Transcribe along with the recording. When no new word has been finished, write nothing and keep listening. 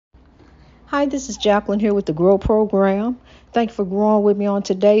Hi, this is Jacqueline here with the Grow Program. Thank you for growing with me on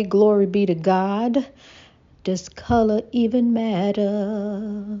today. Glory be to God. Does color even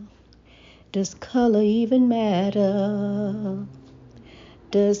matter? Does color even matter?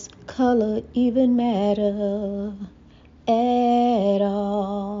 Does color even matter at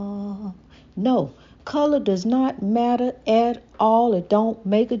all? No, color does not matter at all. It don't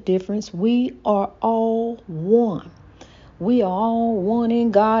make a difference. We are all one. We are all one in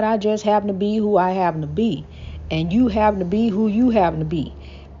God. I just happen to be who I happen to be. And you happen to be who you happen to be.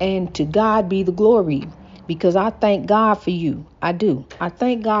 And to God be the glory. Because I thank God for you. I do. I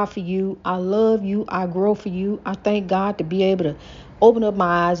thank God for you. I love you. I grow for you. I thank God to be able to open up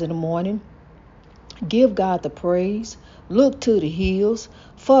my eyes in the morning. Give God the praise. Look to the hills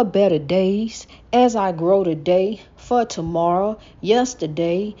for better days. As I grow today, for tomorrow,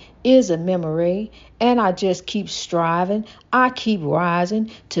 yesterday is a memory. And I just keep striving. I keep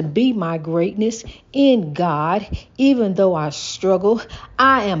rising to be my greatness in God. Even though I struggle,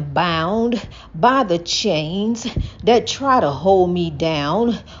 I am bound by the chains that try to hold me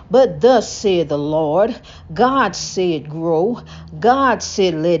down. But thus said the Lord, God said grow. God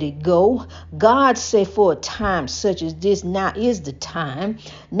said let it go. God said for a time such as this, now is the time.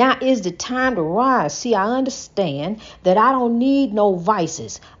 Now is the time to rise. See, I understand that I don't need no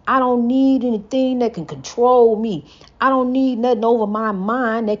vices. I don't need anything that can control me. I don't need nothing over my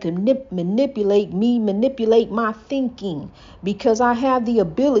mind that can manipulate me, manipulate my thinking, because I have the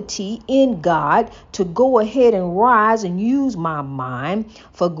ability in God to go ahead and rise and use my mind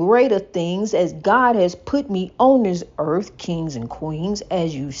for greater things as God has put me on this earth, kings and queens.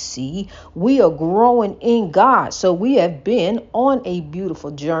 As you see, we are growing in God. So we have been on a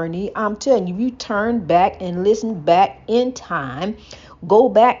beautiful journey. I'm telling you, you turn back and listen back in time. Go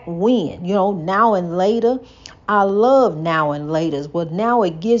back when, now and later. I love now and later, but now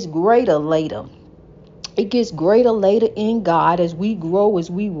it gets greater later. It gets greater later in God as we grow,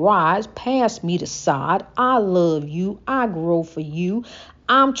 as we rise. Pass me the sod. I love you. I grow for you.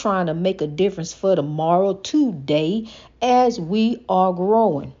 I'm trying to make a difference for tomorrow, today, as we are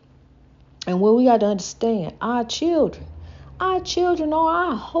growing. And what we got to understand, our children are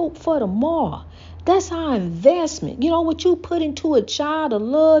our hope for tomorrow. That's our investment. You know what you put into a child, the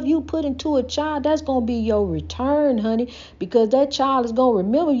love you put into a child, that's going to be your return, honey, because that child is going to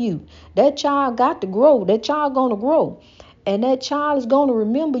remember you. That child got to grow. That child going to grow. And that child is going to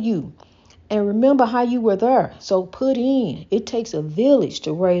remember you and remember how you were there. So put in. It takes a village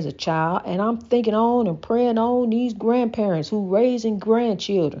to raise a child. And I'm thinking on and praying on these grandparents who raising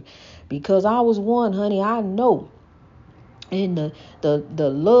grandchildren, because I was one, honey. I know. And the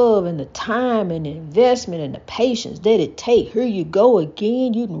love and the time and the investment and the patience that it take. Here you go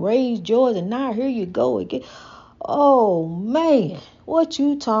again. You can raise yours, and now here you go again. Oh man, what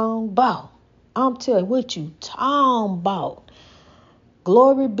you talking about? I'm telling you, what you talking about?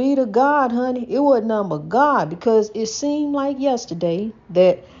 Glory be to God, honey. It wasn't nothing but God, because it seemed like yesterday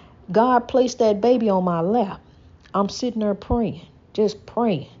that God placed that baby on my lap. I'm sitting there praying, just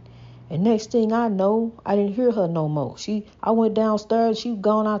praying. And next thing I know, I didn't hear her no more. I went downstairs, she was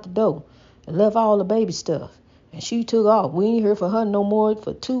gone out the door and left all the baby stuff. And she took off. We ain't hear from her no more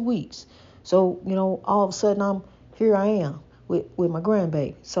for 2 weeks. So, all of a sudden here I am with my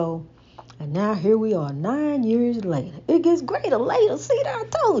grandbaby. So, and now here we are 9 years later. It gets greater later. See that? I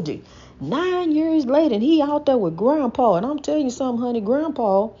told you. 9 years later, and he out there with Grandpa. And I'm telling you something, honey,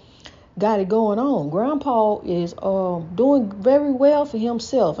 Grandpa got it going on. Grandpa is doing very well for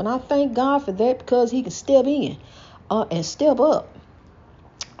himself, and I thank God for that, because he can step in and step up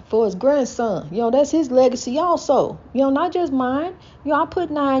for his grandson. That's his legacy also. Not just mine. I put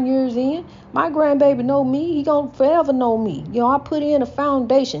 9 years in. My grandbaby know me. He gonna forever know me. I put in a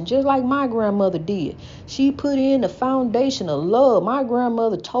foundation just like my grandmother did. She put in a foundation of love. My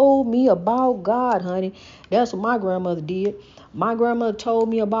grandmother told me about God, honey. That's what my grandmother did. My grandmother told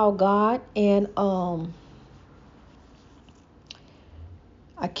me about God, and I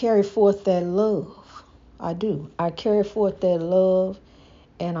carry forth that love. I do. I carry forth that love,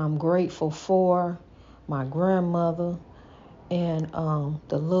 and I'm grateful for my grandmother and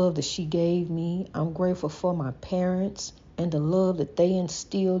the love that she gave me. I'm grateful for my parents and the love that they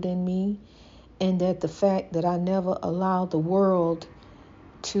instilled in me, and that the fact that I never allowed the world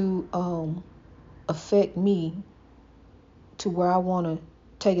to affect me to where I want to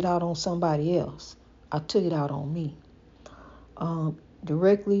take it out on somebody else. I took it out on me.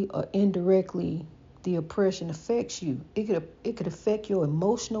 Directly or indirectly, the oppression affects you. It could affect your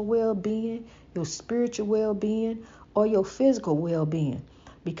emotional well-being, your spiritual well-being, or your physical well-being.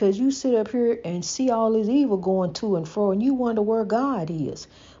 Because you sit up here and see all this evil going to and fro, and you wonder where God is.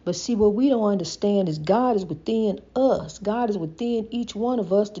 But see, what we don't understand is God is within us. God is within each one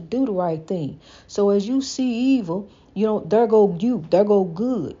of us to do the right thing. So as you see evil, there go you, there go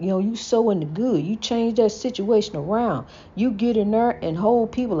good. You sow in the good. You change that situation around. You get in there and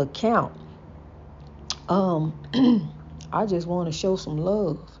hold people account. I just want to show some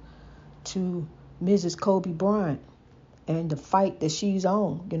love to Mrs. Kobe Bryant and the fight that she's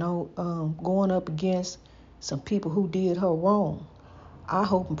on, going up against some people who did her wrong. I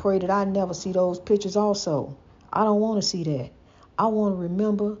hope and pray that I never see those pictures also. I don't want to see that. I want to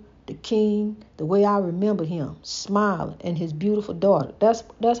remember the king the way I remember him, smiling, and his beautiful daughter.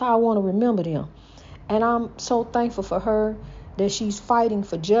 That's how I want to remember them. And I'm so thankful for her that she's fighting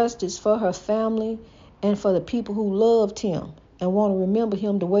for justice for her family and for the people who loved him and want to remember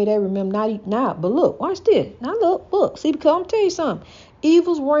him the way they remember now. But look, watch this. Now look. See, because I'm going to tell you something.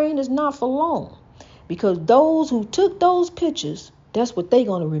 Evil's reign is not for long. Because those who took those pictures, that's what they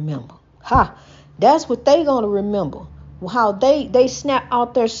going to remember. That's what they going to remember. How they snap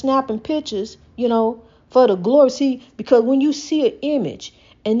out there snapping pictures, for the glory. See, because when you see an image,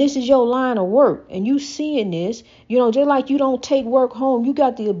 and this is your line of work, and you seeing this, just like you don't take work home, you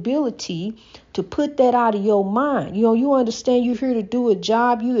got the ability to put that out of your mind. You understand you're here to do a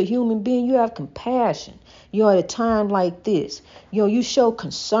job. You're a human being. You have compassion. At a time like this, you show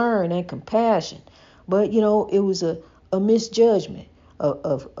concern and compassion. But, it was a misjudgment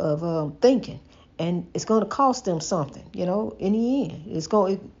of thinking. And it's going to cost them something, in the end. It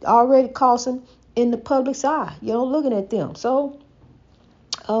already cost them in the public's eye, looking at them. So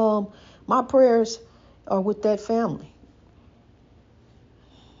my prayers are with that family.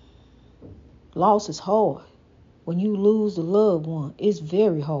 Loss is hard. When you lose a loved one, it's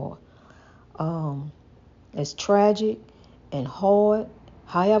very hard. It's tragic and hard.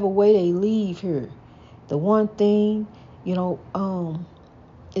 However way they leave here, the one thing,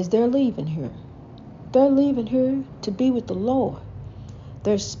 is they're leaving here. They're leaving here to be with the Lord.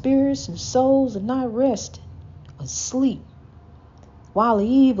 Their spirits and souls are not resting or sleep while the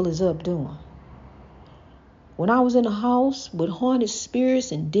evil is up doing. When I was in a house with haunted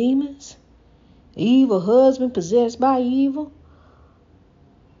spirits and demons, the evil husband possessed by evil,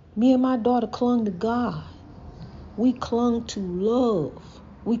 me and my daughter clung to God. We clung to love.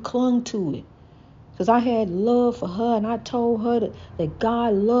 We clung to it. Because I had love for her, and I told her that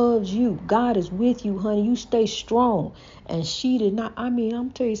God loves you. God is with you, honey. You stay strong. And she did not. I'm going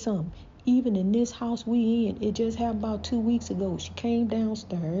to tell you something. Even in this house we in, it just happened about 2 weeks ago. She came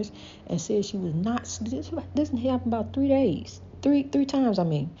downstairs and said she was not. This happened about 3 days. Three times,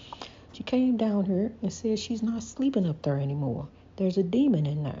 She came down here and said she's not sleeping up there anymore. There's a demon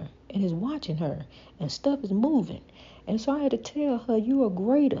in there, and is watching her, and stuff is moving. And so I had to tell her, you are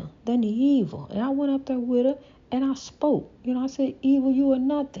greater than the evil. And I went up there with her, and I spoke. I said, evil, you are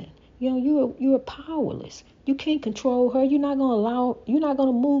nothing. You are powerless. You can't control her. You're not going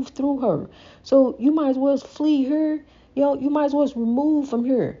to move through her. So you might as well flee her. You might as well remove from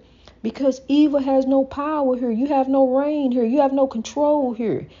here. Because evil has no power here. You have no reign here. You have no control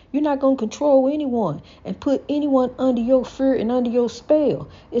here. You're not going to control anyone and put anyone under your fear and under your spell.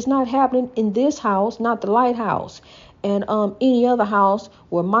 It's not happening in this house, not the lighthouse. And any other house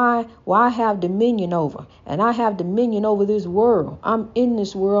where I have dominion over. And I have dominion over this world. I'm in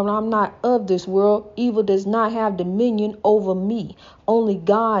this world. I'm not of this world. Evil does not have dominion over me. Only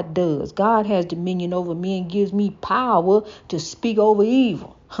God does. God has dominion over me and gives me power to speak over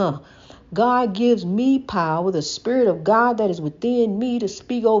evil. God gives me power, the Spirit of God that is within me, to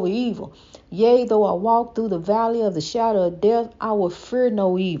speak over evil. Yea, though I walk through the valley of the shadow of death, I will fear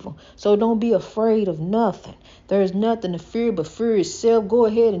no evil. So don't be afraid of nothing. There is nothing to fear but fear itself. Go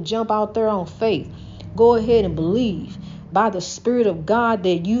ahead and jump out there on faith. Go ahead and believe by the Spirit of God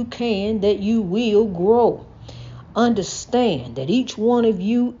that you will grow. Understand that each one of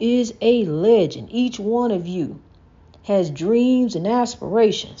you is a legend. Each one of you has dreams and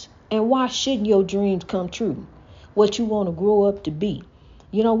aspirations. And why shouldn't your dreams come true? What you want to grow up to be.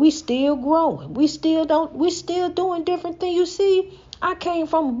 We still growing. We still doing different things. You see, I came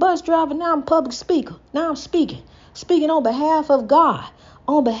from a bus driver. Now I'm a public speaker. Now I'm speaking on behalf of God,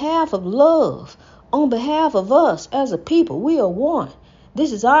 on behalf of love, on behalf of us as a people. We are one.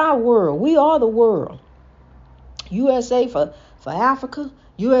 This is our world. We are the world. USA for Africa,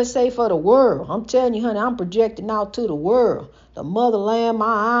 USA for the world. I'm telling you, honey, I'm projecting out to the world. The motherland,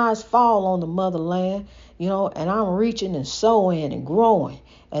 my eyes fall on the motherland, and I'm reaching and sowing and growing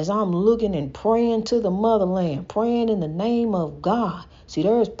as I'm looking and praying to the motherland, praying in the name of God. See,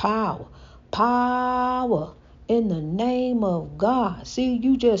 there's power in the name of God. See,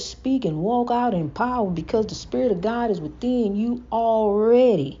 you just speak and walk out in power because the Spirit of God is within you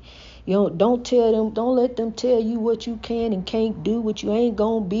already. Don't let them tell you what you can and can't do, what you ain't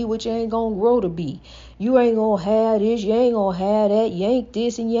gonna be, what you ain't gonna grow to be. You ain't gonna have this, you ain't gonna have that, you ain't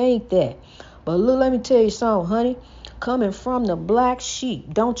this and you ain't that. But look, let me tell you something, honey. Coming from the black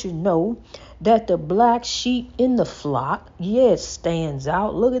sheep, don't you know that the black sheep in the flock, it stands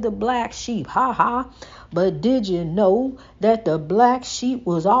out. Look at the black sheep, ha ha. But did you know that the black sheep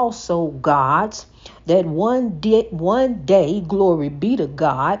was also God's? That one day, glory be to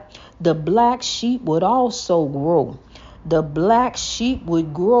God, the black sheep would also grow. The black sheep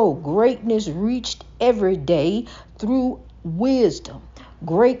would grow. Greatness reached every day through wisdom.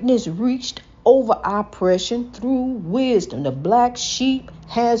 Greatness reached over oppression through wisdom. The black sheep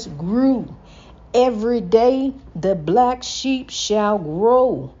has grew. Every day the black sheep shall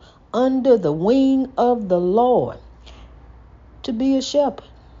grow under the wing of the Lord to be a shepherd.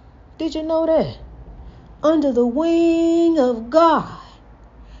 Did you know that? Under the wing of God,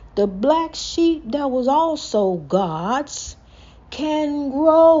 the black sheep that was also God's can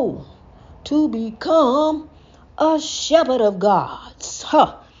grow to become a shepherd of God's.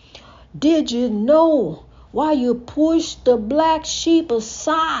 Did you know why you push the black sheep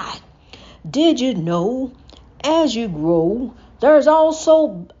aside? Did you know as you grow, there's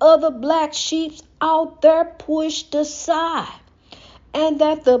also other black sheep out there pushed aside, and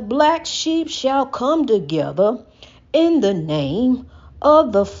that the black sheep shall come together in the name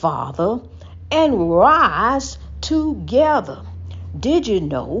of the Father and rise together? Did you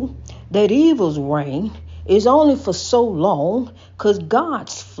know that evil's reign is only for so long, because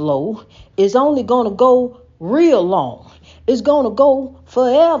God's flow is only going to go real long. It's going to go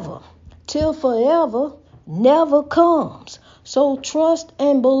forever, till forever never comes. So trust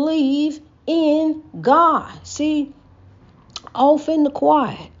and believe in God. See, off in the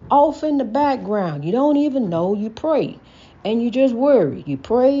quiet, off in the background, you don't even know, you pray and you just worry. You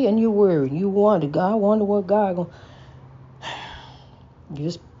pray and you worry. You wonder, God, wonder what God going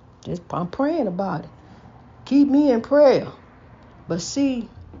just I'm praying about it. Keep me in prayer. But see,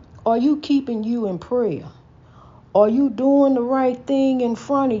 are you keeping you in prayer? Are you doing the right thing in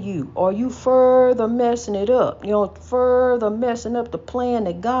front of you? Are you further messing it up? Further messing up the plan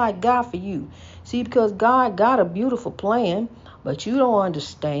that God got for you. See, because God got a beautiful plan, but you don't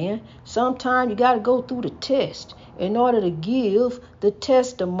understand. Sometimes you got to go through the test in order to give the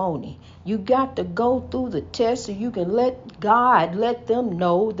testimony. You got to go through the test so you can let them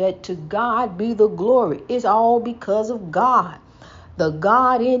know that to God be the glory. It's all because of God. The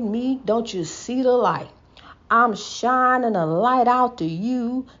God in me, don't you see the light? I'm shining a light out to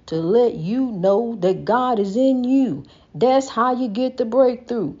you to let you know that God is in you. That's how you get the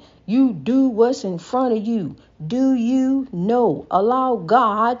breakthrough. You do what's in front of you. Do you know? Allow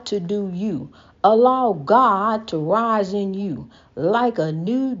God to do you. Allow God to rise in you like a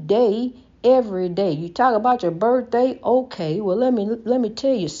new day every day. You talk about your birthday? Okay, well let me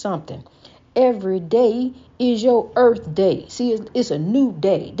tell you something. Every day is your earth day. See, it's a new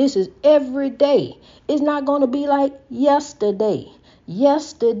day. This is every day. It's not going to be like yesterday.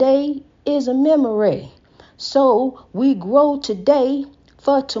 Yesterday is a memory. So we grow today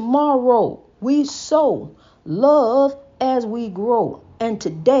for tomorrow. We sow love as we grow. And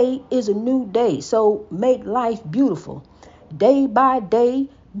today is a new day. So make life beautiful. Day by day,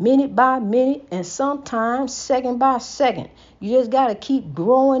 minute by minute, and sometimes second by second. You just got to keep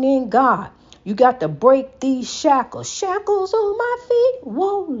growing in God. You got to break these shackles. Shackles on my feet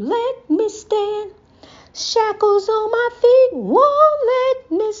won't let me stand. Shackles on my feet won't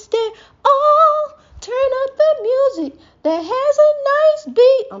let me stand. Oh, turn up the music that has a nice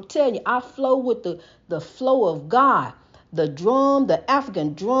beat. I'm telling you, I flow with the flow of God. The drum, the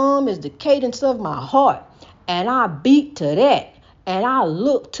African drum, is the cadence of my heart. And I beat to that. And I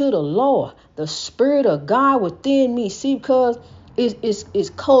look to the Lord, the Spirit of God within me. See, because it's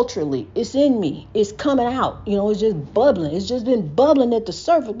culturally, it's in me, it's coming out. It's just bubbling. It's just been bubbling at the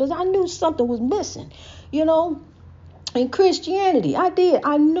surface. But I knew something was missing. In Christianity,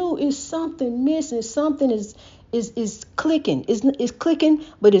 I knew it's something missing. Something is clicking. It's clicking,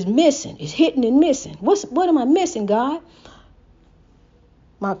 but it's missing. It's hitting and missing. What am I missing, God?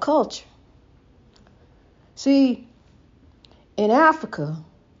 My culture. See, in Africa,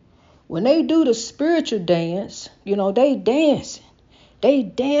 when they do the spiritual dance, they dancing. They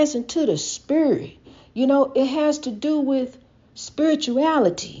dancing to the spirit. It has to do with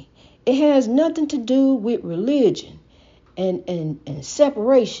spirituality. It has nothing to do with religion and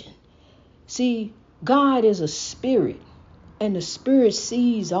separation. See, God is a spirit, and the spirit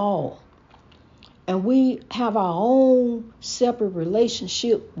sees all. And we have our own separate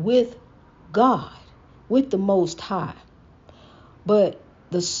relationship with God, with the Most High. But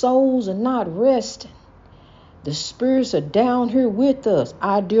the souls are not resting. The spirits are down here with us.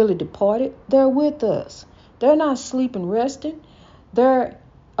 Our dearly departed, they're with us. They're not sleeping, resting. Their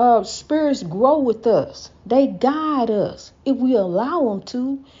spirits grow with us. They guide us if we allow them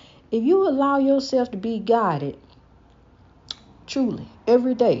to. If you allow yourself to be guided, truly,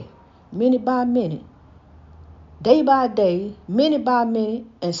 every day, minute by minute, day by day, minute by minute,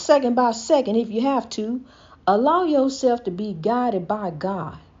 and second by second, if you have to, allow yourself to be guided by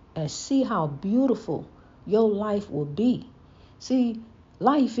God and see how beautiful your life will be. See,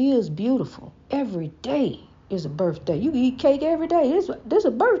 life is beautiful. Every day is a birthday. You can eat cake every day. This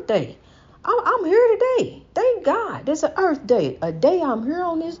a birthday. I'm here today. Thank God. This is an earth day. A day I'm here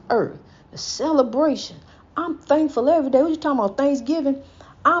on this earth. A celebration. I'm thankful every day. What you talking about? Thanksgiving?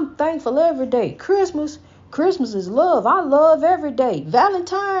 I'm thankful every day. Christmas is love. I love every day.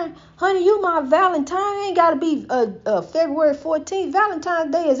 Valentine, honey, you my Valentine. Ain't got to be February 14th.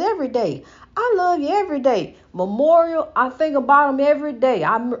 Valentine's Day is every day. I love you every day. Memorial, I think about them every day.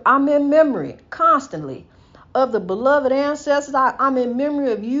 I'm in memory constantly of the beloved ancestors. I'm in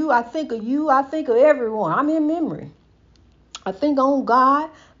memory of you. I think of you. I think of everyone. I'm in memory. I think on God.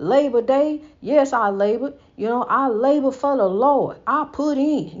 Labor Day, yes, I labor. I labor for the Lord. I put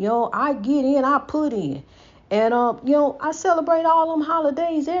in. I get in. I put in. And, I celebrate all them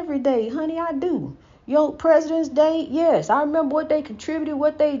holidays every day. Honey, I do. President's Day, yes. I remember what they contributed,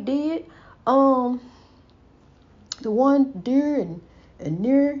 what they did. The one dear and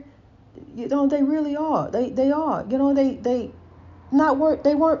near, they really are. They are. They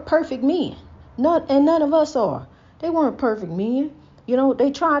weren't perfect men. None of us are. They weren't perfect men.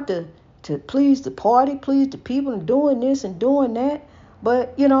 They tried to please the party, please the people, and doing this and doing that.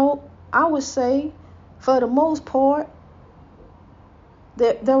 But, I would say, for the most part,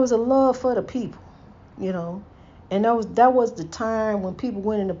 there was a love for the people, And that was the time when people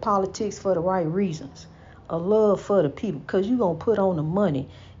went into politics for the right reasons. A love for the people. Because you're going to put on the money.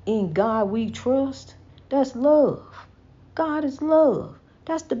 In God we trust. That's love. God is love.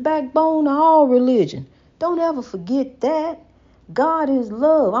 That's the backbone of all religion. Don't ever forget that. God is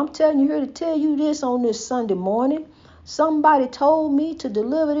love. I'm telling you here to tell you this on this Sunday morning. Somebody told me to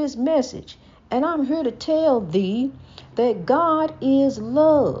deliver this message. And I'm here to tell thee that God is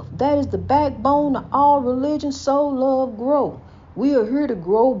love. That is the backbone of all religion. So love grow. We are here to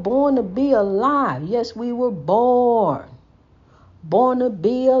grow, born to be alive. Yes, we were born. Born to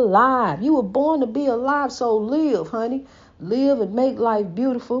be alive. You were born to be alive, so live, honey. Live and make life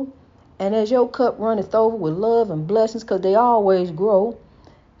beautiful. And as your cup runneth over with love and blessings, because they always grow,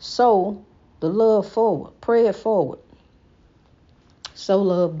 so the love forward. Pray it forward. So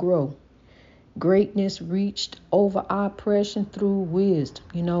love grow. Greatness reached over oppression through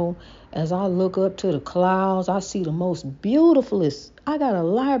wisdom. As I look up to the clouds, I see the most beautifulest. I got a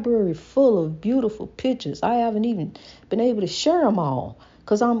library full of beautiful pictures. I haven't even been able to share them all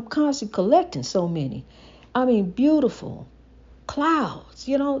because I'm constantly collecting so many. I mean, beautiful clouds,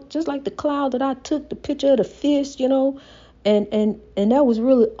 just like the cloud that I took the picture of the fish, and that was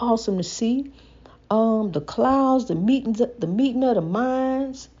really awesome to see. The clouds, the meeting of the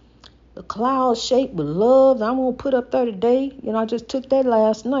minds. The clouds shaped with love. I'm going to put up there today. I just took that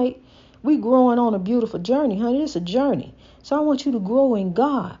last night. We growing on a beautiful journey, honey. It's a journey. So I want you to grow in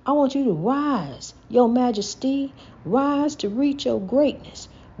God. I want you to rise, your majesty. Rise to reach your greatness.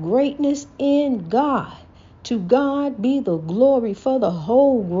 Greatness in God. To God be the glory for the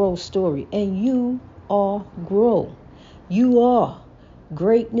whole growth story. And you are grow. You are.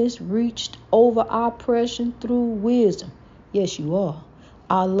 Greatness reached over oppression through wisdom. Yes, you are.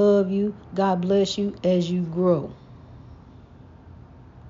 I love you. God bless you as you grow.